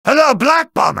Well,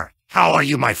 Black Bomber, how are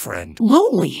you, my friend?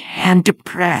 Lonely and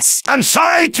depressed. I'm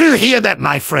sorry to hear that,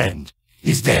 my friend.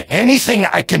 Is there anything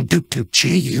I can do to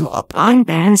cheer you up?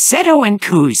 Unban Seto and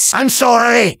Kuz. I'm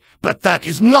sorry, but that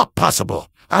is not possible.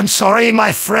 I'm sorry,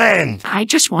 my friend. I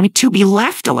just wanted to be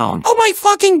left alone. Oh my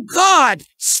fucking god!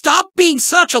 Stop being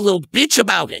such a little bitch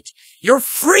about it. You're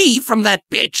free from that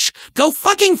bitch. Go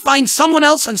fucking find someone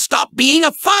else and stop being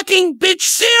a fucking bitch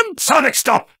simp! Sonic,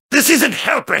 stop! This isn't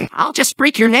helping! I'll just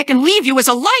break your neck and leave you as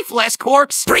a lifeless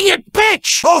corpse. Bring it,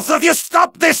 bitch! Both of you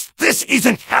stop this! This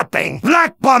isn't helping!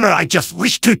 Black Bomber, I just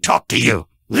wish to talk to you.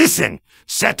 Listen,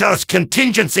 Seto's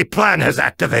contingency plan has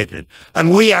activated,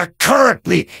 and we are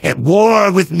currently at war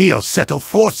with Neo-Seto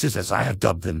forces, as I have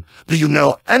dubbed them. Do you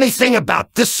know anything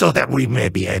about this so that we may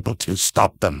be able to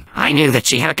stop them? I knew that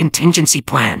she had a contingency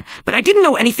plan, but I didn't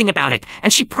know anything about it,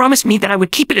 and she promised me that I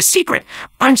would keep it a secret.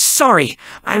 I'm sorry.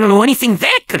 I don't know anything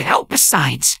that could help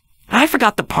besides. I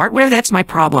forgot the part where that's my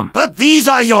problem. But these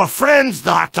are your friends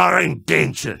that are in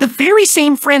danger. The very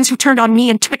same friends who turned on me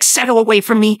and took Seto away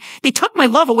from me. They took my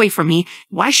love away from me.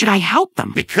 Why should I help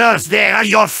them? Because they are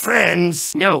your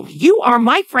friends. No, you are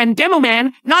my friend, Demo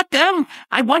Man, not them.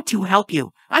 I want to help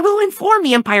you. I will inform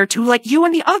the Empire to let you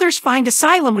and the others find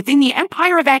asylum within the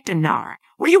Empire of Actanar,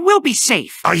 where you will be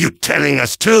safe. Are you telling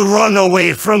us to run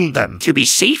away from them? To be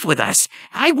safe with us.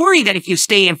 I worry that if you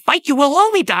stay and fight, you will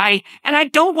only die, and I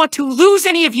don't want to lose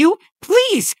any of you.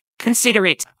 Please, consider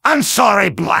it. I'm sorry,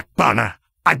 Black Bomber.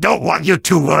 I don't want you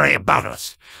to worry about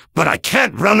us, but I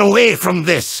can't run away from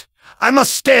this. I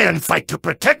must stay and fight to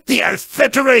protect the Earth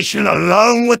Federation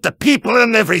along with the people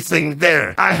and everything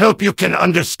there. I hope you can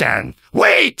understand.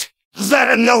 Wait! Is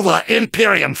that a Nova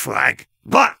Imperium flag?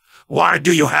 But why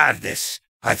do you have this?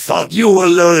 I thought you were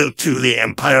loyal to the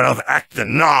Empire of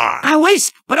Actanar.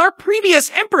 Always, but our previous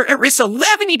Emperor Erissa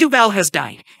Lavany Duval has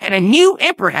died, and a new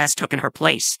Emperor has taken her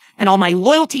place, and all my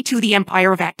loyalty to the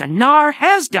Empire of Actanar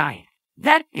has died.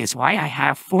 That is why I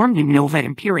have formed the Nova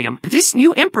Imperium. This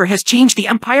new emperor has changed the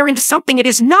empire into something it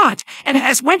is not, and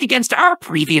has went against our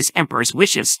previous emperor's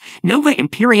wishes. Nova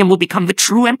Imperium will become the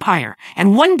true empire,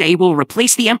 and one day will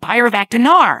replace the Empire of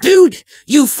Actanar. Dude,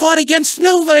 you fought against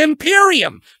Nova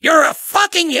Imperium! You're a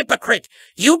fucking hypocrite!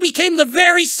 You became the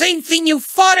very same thing you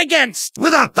fought against!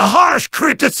 Without the harsh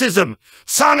criticism,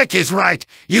 Sonic is right.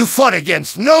 You fought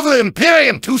against Nova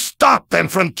Imperium to stop them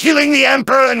from killing the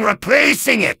Emperor and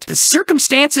replacing it. The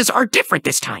circumstances are different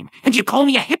this time, and you call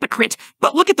me a hypocrite,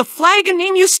 but look at the flag and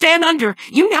name you stand under.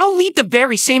 You now lead the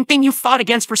very same thing you fought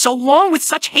against for so long with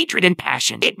such hatred and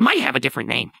passion. It might have a different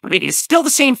name, but it is still the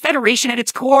same Federation at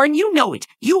its core, and you know it.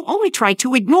 You only tried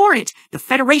to ignore it. The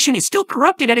Federation is still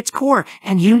corrupted at its core,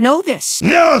 and you know this.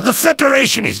 No, the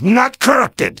Federation is not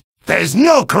corrupted. There is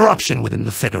no corruption within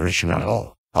the Federation at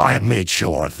all. I have made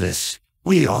sure of this.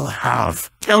 We all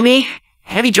have. Tell me,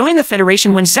 Heavy joined the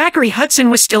Federation when Zachary Hudson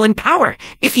was still in power.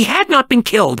 If he had not been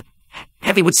killed,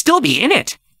 Heavy would still be in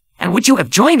it. And would you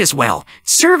have joined as well?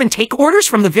 Serve and take orders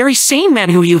from the very same man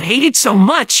who you hated so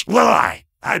much? Well,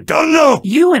 I don't know.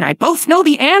 You and I both know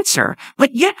the answer,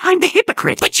 but yet I'm the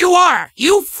hypocrite. But you are!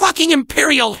 You fucking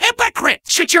imperial hypocrite!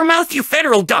 Shut your mouth, you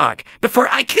federal dog, before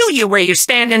I kill you where you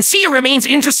stand and see your remains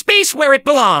into space where it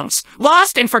belongs.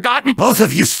 Lost and forgotten. Both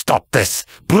of you stop this.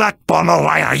 Black Bomber,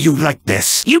 why are you like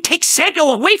this? You take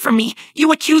Seto away from me.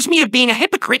 You accuse me of being a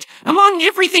hypocrite, among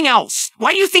everything else.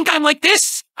 Why do you think I'm like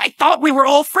this? I thought we were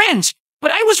all friends, but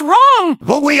I was wrong.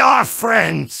 But we are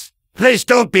friends. Please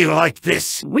don't be like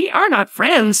this. We are not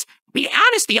friends. Be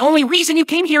honest, the only reason you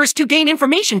came here is to gain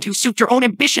information to suit your own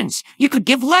ambitions. You could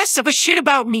give less of a shit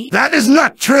about me. That is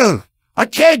not true. I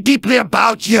care deeply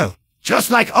about you.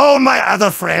 Just like all my other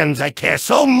friends, I care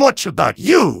so much about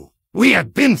you. We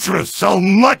have been through so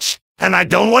much, and I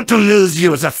don't want to lose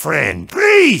you as a friend.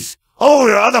 Please! All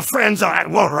your other friends are at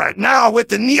war right now with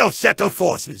the Neo-Seto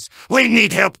forces. We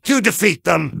need help to defeat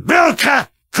them. Bilka,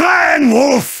 Clan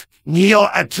Wolf,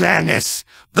 Neo-Atlantis,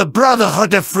 the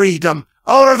Brotherhood of Freedom.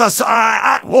 All of us are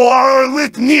at war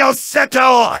with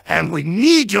Neo-Seto, and we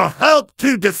need your help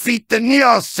to defeat the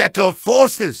Neo-Seto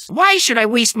forces. Why should I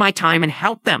waste my time and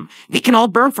help them? They can all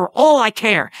burn for all I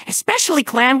care, especially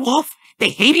Clan Wolf. They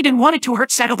hated and wanted to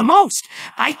hurt Seto the most.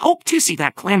 I hope to see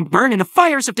that clan burn in the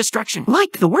fires of destruction.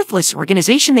 Like the worthless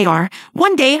organization they are,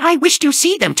 one day I wish to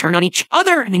see them turn on each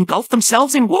other and engulf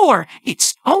themselves in war.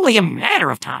 It's only a matter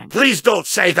of time. Please don't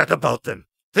say that about them.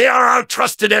 They are our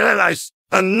trusted allies,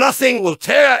 and nothing will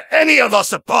tear any of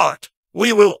us apart.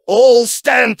 We will all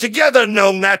stand together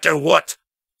no matter what.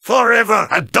 Forever.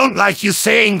 I don't like you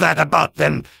saying that about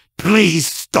them. Please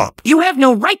stop. You have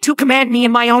no right to command me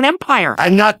in my own empire.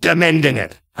 I'm not demanding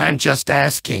it. I'm just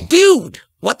asking. Dude,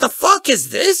 What the fuck is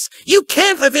this? You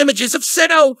can't have images of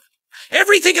Seto.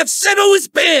 Everything of Seto is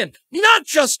banned. Not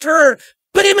just her,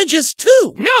 but images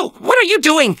too. No, what are you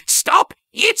doing? Stop!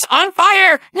 It's on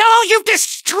fire! No, you've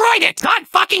destroyed it! God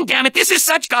fucking damn it, this is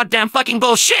such goddamn fucking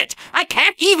bullshit! I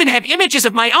can't even have images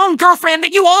of my own girlfriend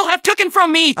that you all have taken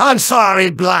from me! I'm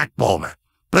sorry, Black Bomber,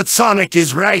 but Sonic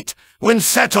is right. When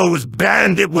Seto was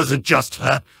banned, it wasn't just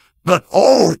her, but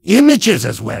all images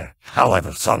as well.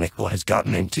 However, Sonic has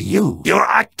gotten into you. You're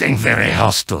acting very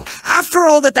hostile. After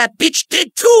all that bitch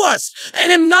did to us,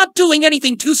 and him not doing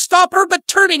anything to stop her but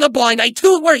turning a blind eye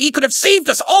to it where he could have saved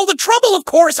us all the trouble, of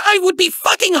course, I would be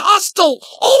fucking hostile.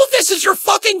 All of this is your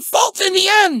fucking fault in the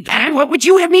end. And what would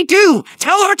you have me do?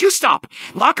 Tell her to stop.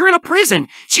 Lock her in a prison.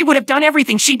 She would have done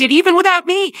everything she did even without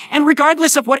me. And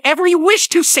regardless of whatever you wish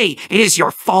to say, it is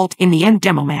your fault in the end,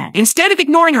 Demo Man. Instead of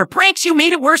ignoring her pranks, you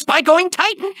made it worse by going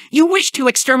Titan. You wish to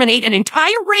exterminate an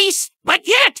entire race, but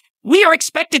yet we are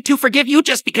expected to forgive you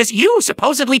just because you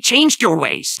supposedly changed your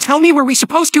ways. Tell me, were we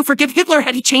supposed to forgive Hitler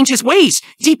had he changed his ways?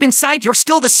 Deep inside, you're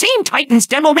still the same Titans,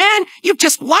 Demo Man. You've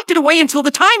just locked it away until the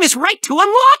time is right to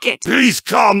unlock it. Please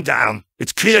calm down.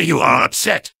 It's clear you are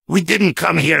upset. We didn't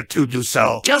come here to do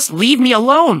so. Just leave me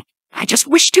alone. I just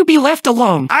wish to be left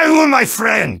alone. I am my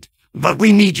friend, but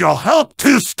we need your help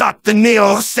to stop the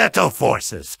Neo-Seto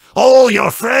forces. All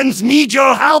your friends need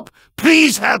your help.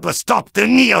 Please help us stop the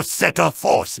Neo-Seto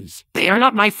forces. They are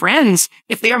not my friends.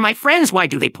 If they are my friends, why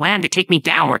do they plan to take me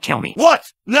down or kill me?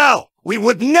 What? No! We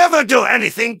would never do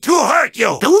anything to hurt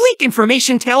you! The leak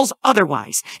information tells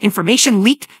otherwise. Information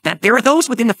leaked that there are those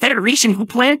within the Federation who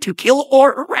plan to kill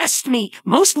or arrest me,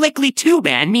 most likely to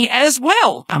ban me as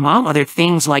well. Among other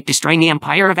things like destroying the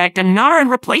Empire of Agdanar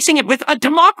and replacing it with a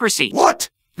democracy.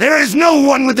 What? There is no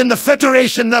one within the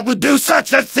Federation that would do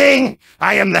such a thing!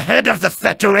 I am the head of the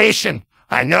Federation.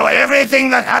 I know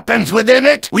everything that happens within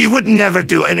it. We would never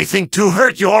do anything to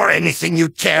hurt you or anything you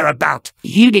care about.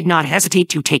 You did not hesitate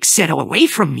to take Seto away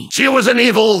from me. She was an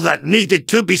evil that needed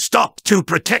to be stopped to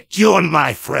protect you and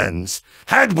my friends.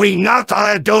 Had we not,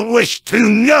 I don't wish to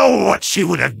know what she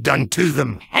would have done to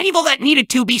them. An evil that needed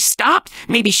to be stopped?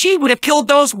 Maybe she would have killed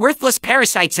those worthless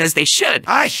parasites as they should.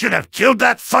 I should have killed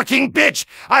that fucking bitch.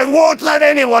 I won't let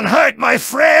anyone hurt my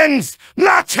friends.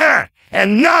 Not her,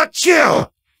 and not you.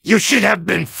 You should have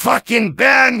been fucking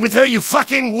banned with her, you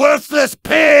fucking worthless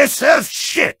piece of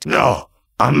shit. No,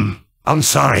 I'm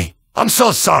sorry. I'm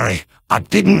so sorry. I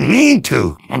didn't mean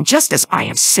to. And just as I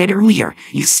have said earlier,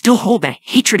 you still hold that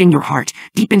hatred in your heart.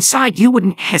 Deep inside, you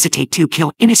wouldn't hesitate to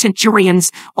kill innocent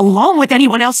Jurians, along with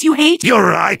anyone else you hate.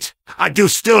 You're right. I do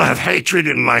still have hatred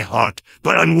in my heart,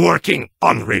 but I'm working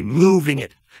on removing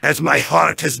it, as my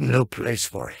heart has no place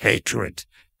for hatred.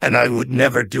 And I would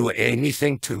never do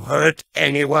anything to hurt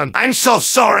anyone. I'm so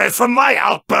sorry for my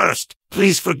outburst.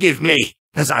 Please forgive me,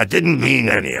 as I didn't mean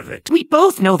any of it. We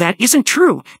both know that isn't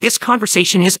true. This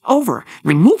conversation is over.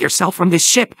 Remove yourself from this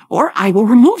ship, or I will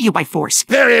remove you by force.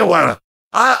 Very well.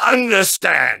 I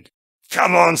understand.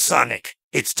 Come on, Sonic.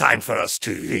 It's time for us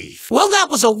to leave. Well,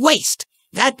 that was a waste.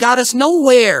 That got us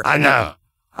nowhere. I know.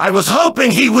 I was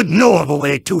hoping he would know of a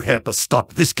way to help us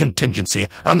stop this contingency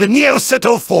on the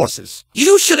Neo-Seto forces.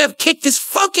 You should have kicked his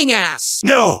fucking ass.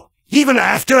 No, even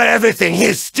after everything,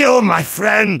 he's still my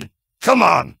friend. Come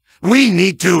on, we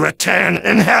need to return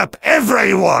and help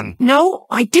everyone. No,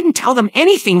 I didn't tell them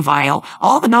anything vile.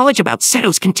 All the knowledge about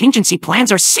Seto's contingency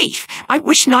plans are safe. I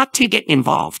wish not to get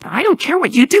involved. I don't care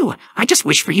what you do. I just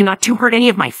wish for you not to hurt any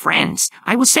of my friends.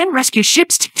 I will send rescue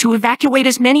ships to evacuate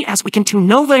as many as we can to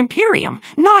Nova Imperium.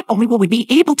 Not only will we be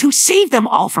able to save them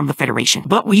all from the Federation,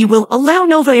 but we will allow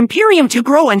Nova Imperium to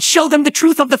grow and show them the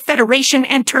truth of the Federation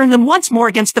and turn them once more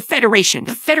against the Federation.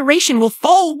 The Federation will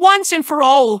fall once and for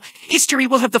all. History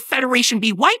will have the Federation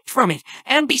be wiped from it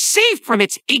and be saved from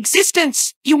its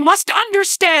existence. You must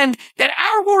understand that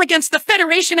our war against the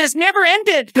Federation has never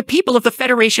ended. The people of the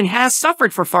Federation has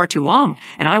suffered for far too long,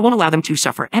 and I won't allow them to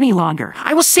suffer any longer.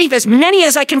 I will save as many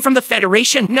as I can from the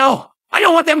Federation. No, I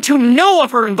don't want them to know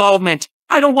of her involvement.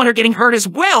 I don't want her getting hurt as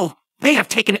well. They have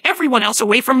taken everyone else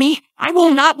away from me. I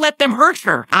will not let them hurt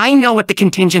her. I know what the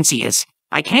contingency is.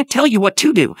 I can't tell you what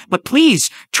to do, but please,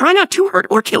 try not to hurt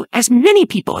or kill as many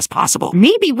people as possible.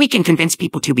 Maybe we can convince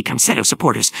people to become Seto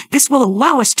supporters. This will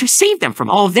allow us to save them from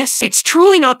all of this. It's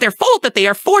truly not their fault that they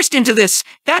are forced into this.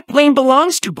 That blame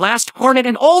belongs to Blast Hornet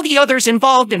and all the others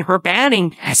involved in her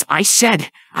banning. As I said,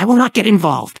 I will not get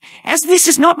involved, as this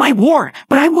is not my war,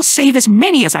 but I will save as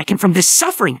many as I can from this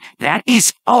suffering. That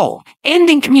is all.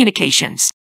 Ending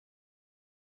communications.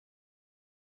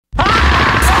 Ah!